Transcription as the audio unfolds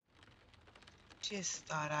Just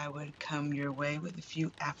thought I would come your way with a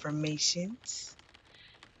few affirmations.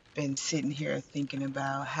 Been sitting here thinking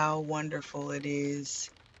about how wonderful it is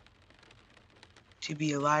to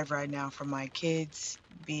be alive right now for my kids,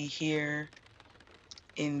 be here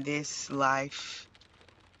in this life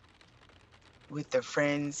with the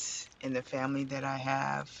friends and the family that I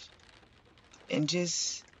have, and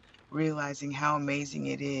just realizing how amazing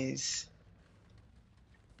it is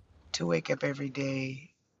to wake up every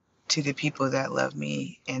day to the people that love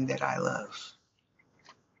me and that I love.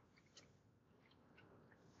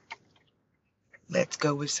 Let's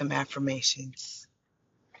go with some affirmations.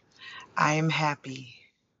 I am happy.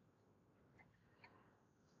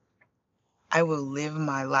 I will live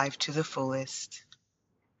my life to the fullest.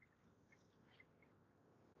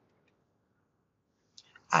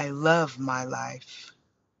 I love my life.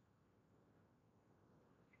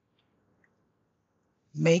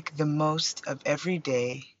 Make the most of every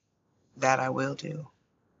day that I will do.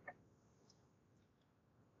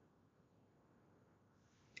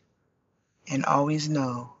 And always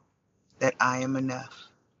know that I am enough.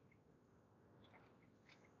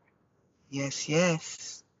 Yes,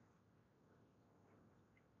 yes.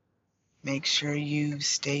 Make sure you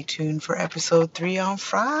stay tuned for episode 3 on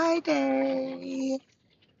Friday.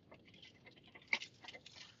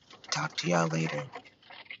 Talk to y'all later.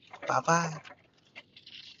 Bye bye.